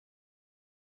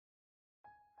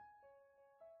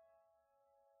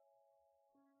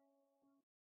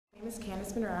My name is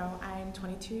Candice. I'm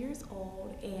 22 years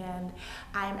old, and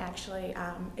I'm actually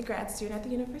a grad student at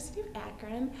the University of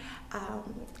Akron.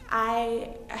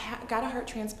 Got a heart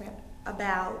transplant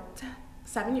about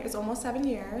 7 years, almost 7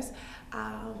 years.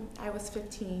 I was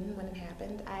 15 when it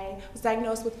happened. I was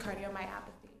diagnosed with cardiomyopathy.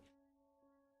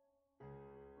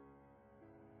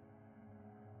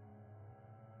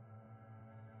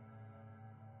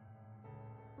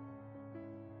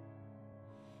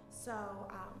 So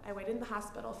I waited in the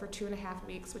hospital for 2.5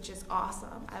 weeks, which is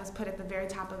awesome. I was put at the very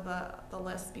top of the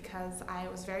list because I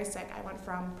was very sick. I went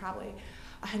from probably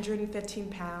 115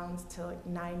 pounds to like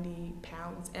 90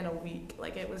 pounds in a week.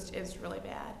 Like it was really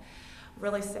bad,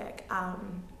 really sick.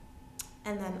 And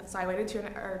then, so I waited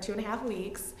 2.5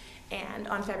 weeks, and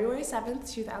on February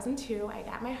 7th, 2002, I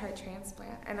got my heart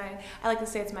transplant. And I like to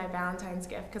say it's my Valentine's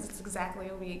gift because it's exactly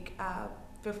a week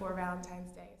before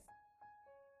Valentine's Day.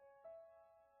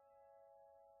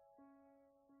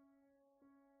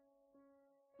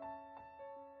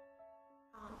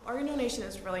 Organ donation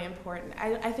is really important.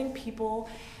 I think people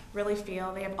really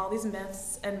feel they have all these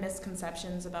myths and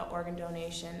misconceptions about organ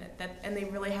donation and they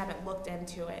really haven't looked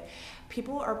into it.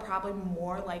 People are probably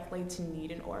more likely to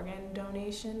need an organ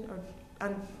donation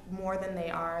or more than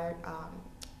they are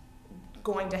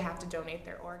going to have to donate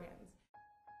their organs.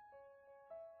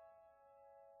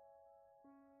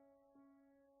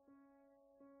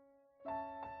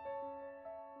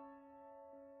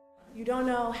 You don't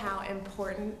know how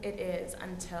important it is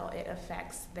until it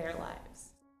affects their lives.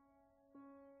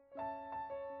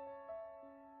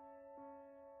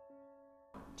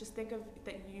 Just think of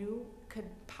that you could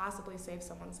possibly save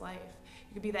someone's life.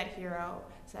 You could be that hero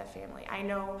to that family. I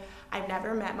know I've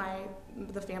never met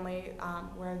the family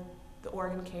where the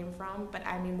organ came from, but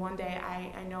I mean, one day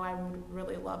I know I would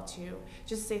really love to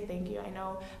just say thank you. I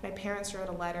know my parents wrote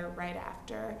a letter right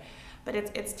after, but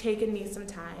it's taken me some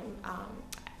time.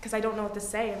 Because I don't know what to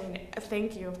say. I mean,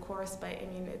 thank you, of course, but I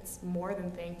mean, it's more than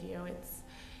thank you.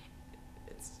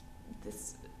 It's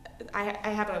this. I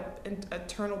have an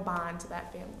eternal bond to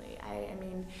that family. I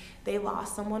mean, they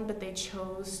lost someone, but they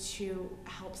chose to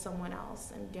help someone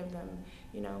else and give them,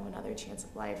 another chance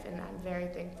of life, and I'm very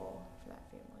thankful for that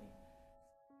family.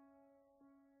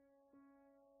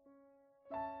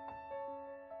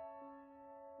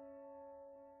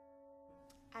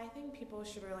 I think people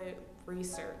should really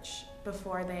research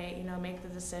before they, make the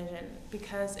decision,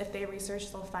 because if they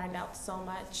research, they'll find out so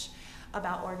much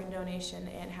about organ donation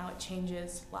and how it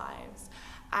changes lives.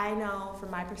 I know from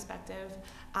my perspective,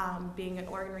 being an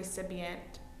organ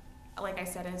recipient, like I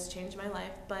said, has changed my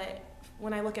life, but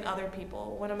when I look at other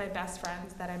people, one of my best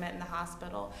friends that I met in the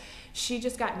hospital, she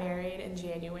just got married in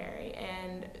January,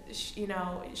 and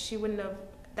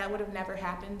that would have never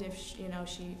happened if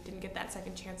she didn't get that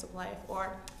second chance of life.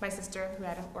 Or my sister, who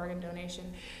had an organ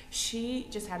donation, she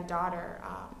just had a daughter.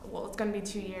 Well, it's going to be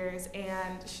 2 years,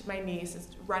 and my niece is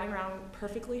running around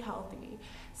perfectly healthy.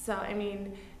 So I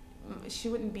mean, she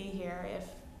wouldn't be here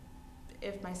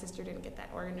if my sister didn't get that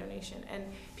organ donation. And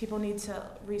people need to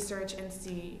research and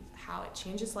see how it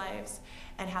changes lives,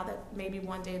 and how that maybe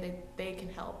one day they can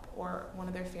help, or one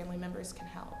of their family members can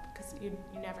help, because you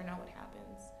never know what happens.